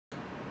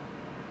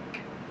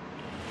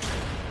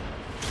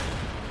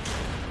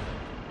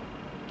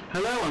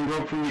Hello, I'm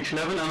Rob from Reach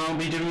 11 and I'll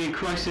be doing a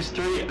Crysis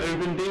 3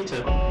 open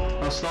beta.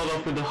 I'll start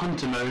off with the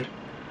Hunter mode.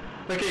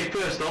 Okay,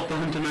 first off, the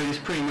Hunter mode is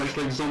pretty much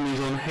like zombies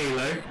on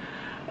Halo.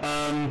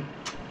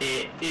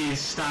 It is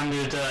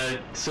standard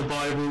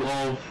survival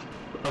of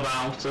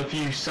about a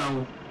few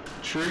cell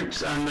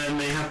troops, and then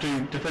they have to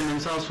defend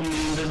themselves from the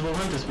invisible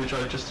hunters, which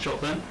I've just shot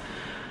them.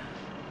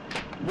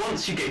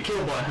 Once you get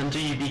killed by a hunter,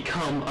 you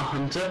become a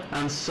hunter,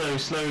 and so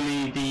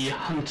slowly the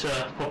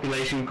hunter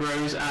population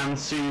grows, and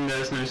soon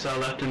there's no cell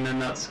left, and then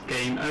that's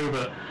game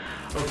over.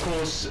 Of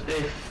course,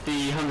 if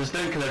the hunters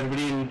don't kill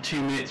everybody and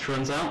 2 minutes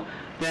runs out,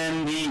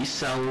 then the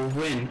cell will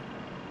win.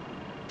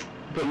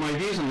 But my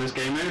views on this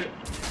game mode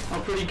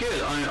are pretty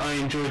good. I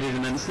enjoyed it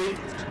immensely,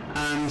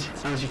 and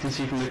as you can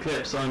see from the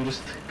clips, I'm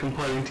just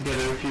compiling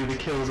together a few of the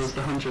kills as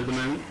the hunter at the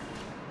moment.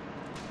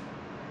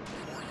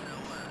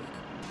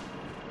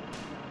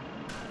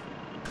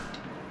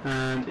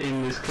 And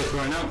in this clip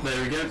right now,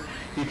 there we go,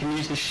 you can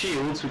use the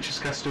shields which are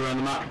scattered around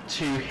the map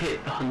to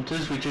hit the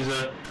hunters, which is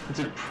it's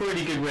a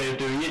pretty good way of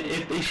doing it.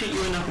 If they shoot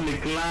you enough in the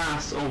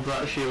glass of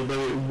that shield,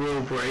 though, it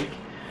will break,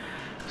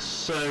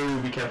 so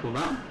be careful of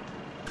that.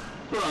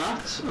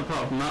 But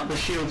apart from that, the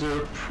shields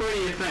are a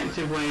pretty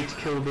effective way to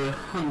kill the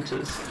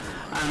hunters,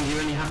 and you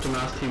only have to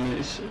last 2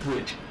 minutes,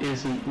 which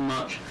isn't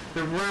much.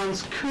 The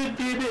rounds could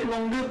be a bit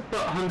longer,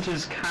 but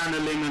hunters can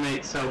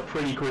eliminate cell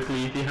pretty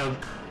quickly if you have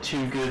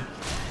 2 good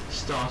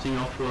starting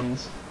off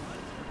runs.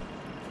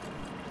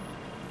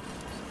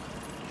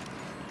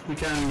 We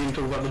can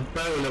talk about the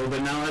bow a little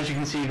bit now. As you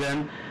can see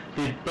then,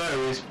 the bow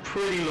is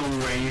pretty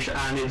long range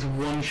and it's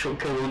one shot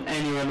kill on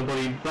anywhere on the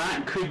body.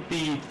 That could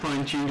be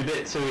fine tuned a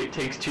bit, so it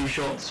takes 2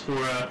 shots for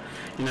a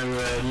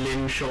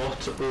limb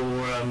shot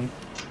or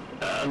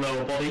a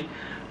lower body.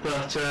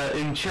 But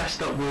in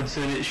chest upwards,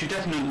 then it should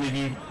definitely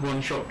be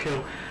one shot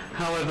kill.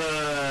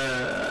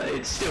 However,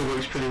 it still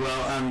works pretty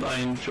well and I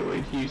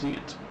enjoyed using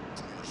it.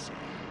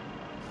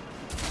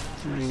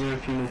 There you go, a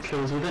few more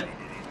kills with it.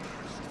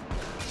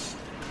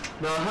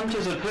 The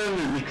hunters are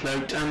permanently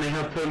cloaked and they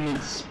have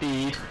permanent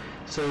speed,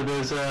 so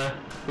there's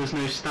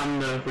no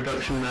stamina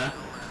reduction there.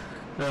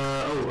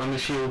 Oh, and the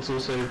shields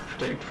also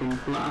protect from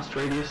blast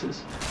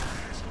radiuses.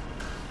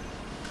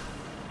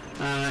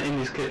 In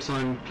these clips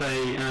I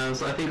play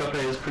as, I think I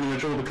play as pretty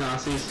much all the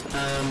classes.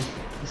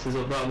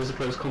 That was a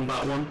close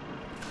combat one.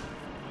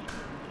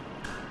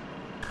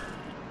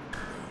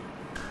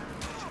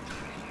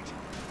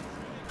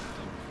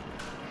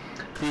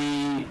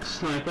 The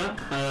sniper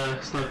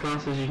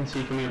class, as you can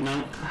see coming up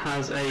now,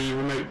 has a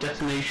remote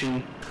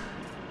detonation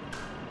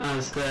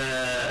as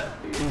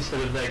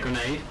instead of their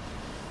grenade,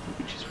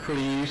 which is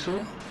pretty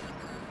useful.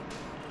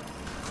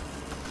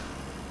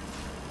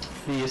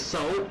 The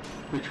assault,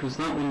 which was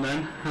that one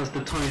then, has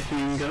the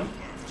typhoon gun.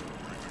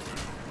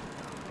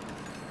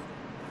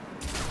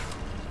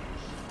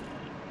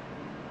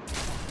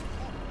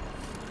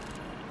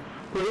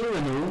 But all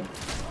in all,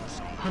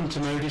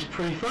 Hunter mode is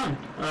pretty fun.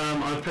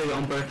 I've played it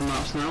on both the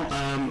maps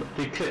now.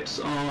 The clips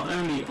are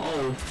only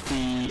of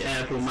the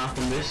airport map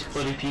on this,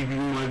 but if you view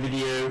my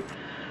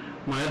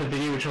other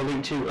video, which I'll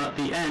link to at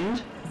the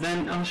end,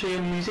 then I'll show you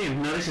the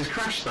museum. Now this is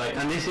Crash Site,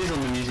 and this is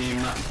on the museum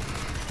map.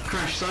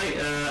 Crash Site,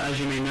 as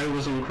you may know,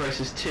 was on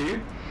Crysis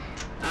 2,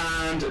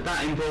 and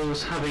that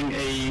involves having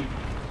a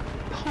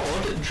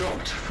pod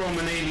dropped from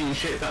an alien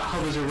ship that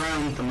hovers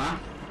around the map.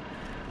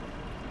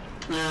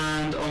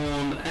 And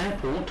on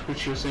airport,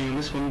 which you're seeing on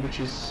this one, which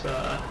is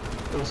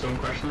also on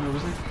Crash Site,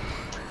 obviously,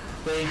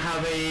 they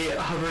have a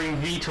hovering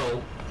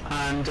VTOL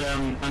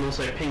and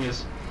also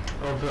pingers.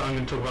 I'm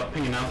going to talk about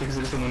pinger now because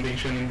it's the one being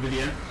shown in the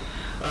video.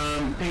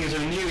 Pingers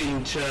are a new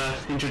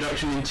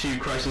introduction into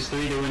Crysis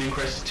 3. They went in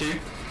Crysis 2,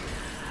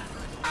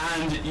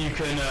 and you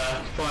can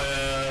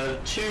fire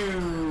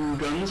 2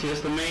 guns. Yes,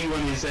 the main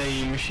one is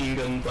a machine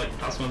gun, like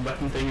plasma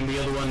weapon thing, and the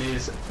other one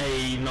is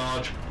a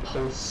large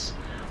pulse.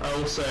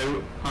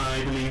 Also,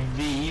 I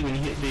believe when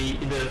you hit the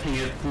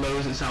pinger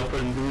lowers its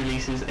output and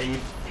releases a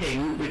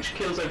ping, which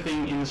kills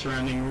everything in the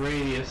surrounding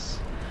radius.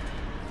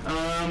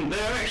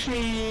 They're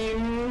actually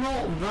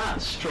not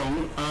that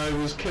strong. I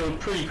was killed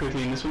pretty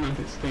quickly in this one. I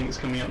think it's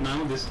coming up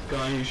now. This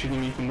guy who's shooting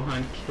me from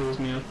behind kills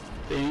me, I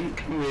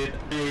think, with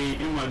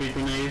it might be a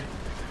grenade.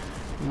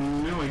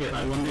 No, I get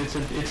that one. It's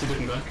a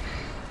different guy.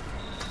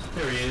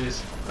 There he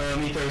is.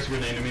 He throws a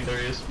grenade at me. There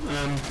he is.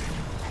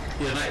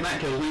 Yeah, that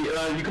kills me.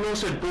 You can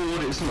also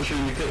board, it's not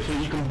showing the clip, but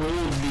you can board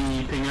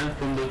the pinger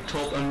from the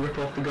top and rip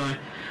off the guy,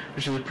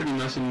 which is a pretty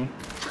nice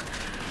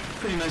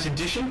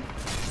addition.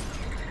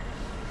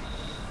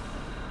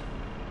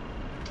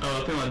 Oh,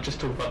 I think I'd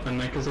just talk about them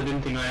there because I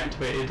didn't think I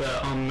activated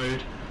armor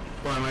mode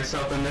by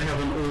myself, and they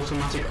have an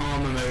automatic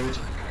armor mode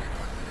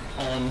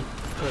on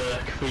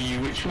perk for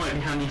you, which might be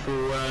handy for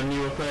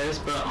newer players,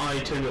 but I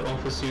turned it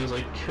off as soon as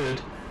I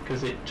could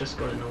because it just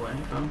got in the way.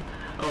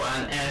 Oh,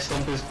 and Air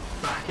Stomp is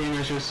back in,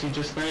 as you'll see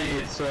just there.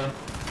 It's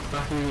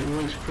back in, it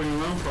works pretty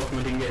well, apart from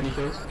I didn't get any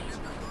kills.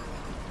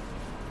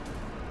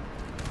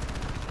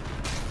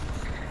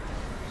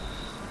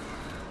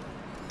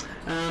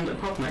 And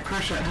apart from that,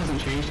 crash rate hasn't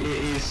changed. It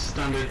is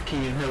standard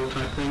King of the Hill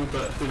type thing,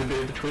 but with a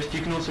bit of a twist.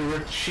 You can also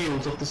rip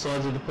shields off the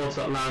sides of the pods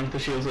that land, the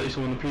shields that you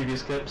saw in the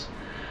previous clips.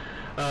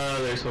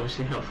 Those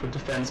obviously help for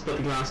defense, but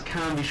the glass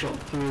can be shot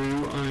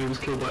through. I was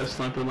killed by a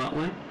sniper that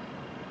way.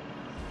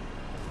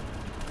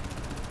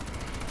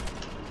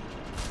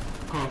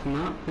 Apart from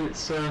that,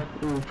 it's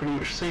all pretty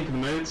much the same for the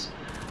modes.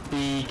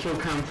 The kill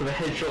cam for the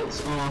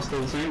headshots are still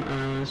the same,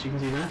 as you can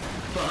see there.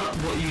 But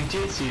what you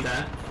did see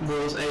there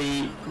was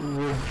a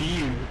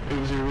review. It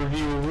was a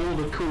review of all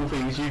the cool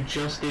things you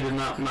just did in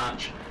that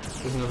match.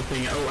 There's another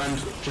thing. Oh, and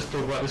just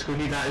talk about this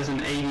quickly. That is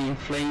an alien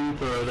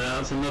flamethrower there.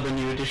 That's another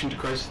new addition to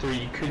Crysis 3.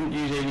 You couldn't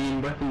use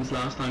alien weapons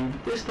last time.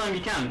 This time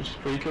you can, which is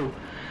pretty cool.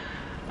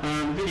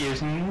 The video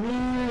is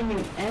nearing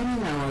an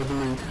end now, I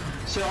believe.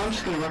 So I'm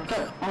just going to wrap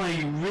up.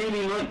 I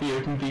really like the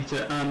open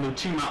beta, and the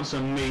two maps are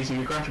amazing.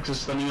 The graphics are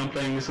stunning. I'm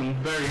playing this on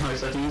very high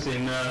settings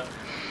in, I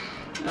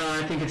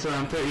think it's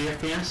around 30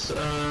 FPS.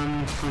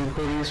 I'm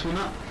recording this one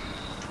up.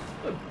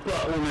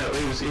 But all in all,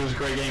 it was a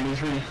great game. It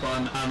was really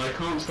fun, and I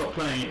can't stop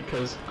playing it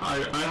because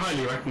I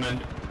highly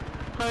recommend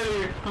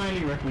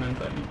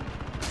that game.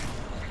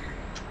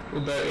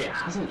 Although it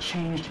hasn't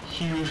changed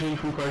hugely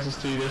from Crysis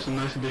 2, there's some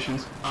nice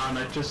additions, and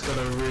I just got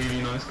a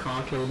really nice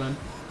car kill then.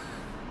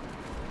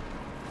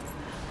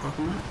 Apart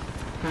from that,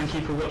 thank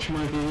you for watching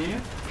my video.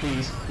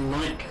 Please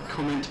like,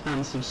 comment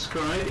and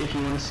subscribe if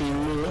you want to see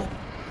more.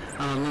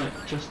 And I'd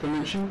like just to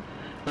mention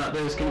that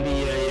there's going to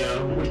be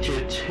a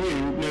Witcher 3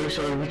 news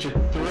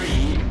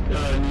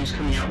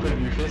coming out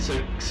February 5th, so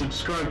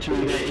subscribe to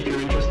me there if you're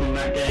interested in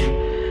that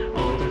game.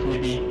 I'll definitely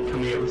be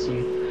coming up with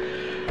some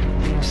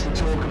things to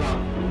talk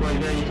about. Right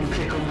there you can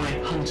click on my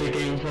Hunter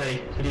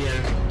gameplay video,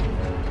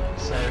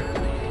 so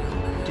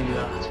do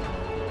that.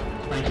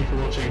 Thank you for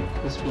watching.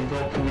 This has been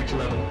Rob from Reach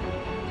 11.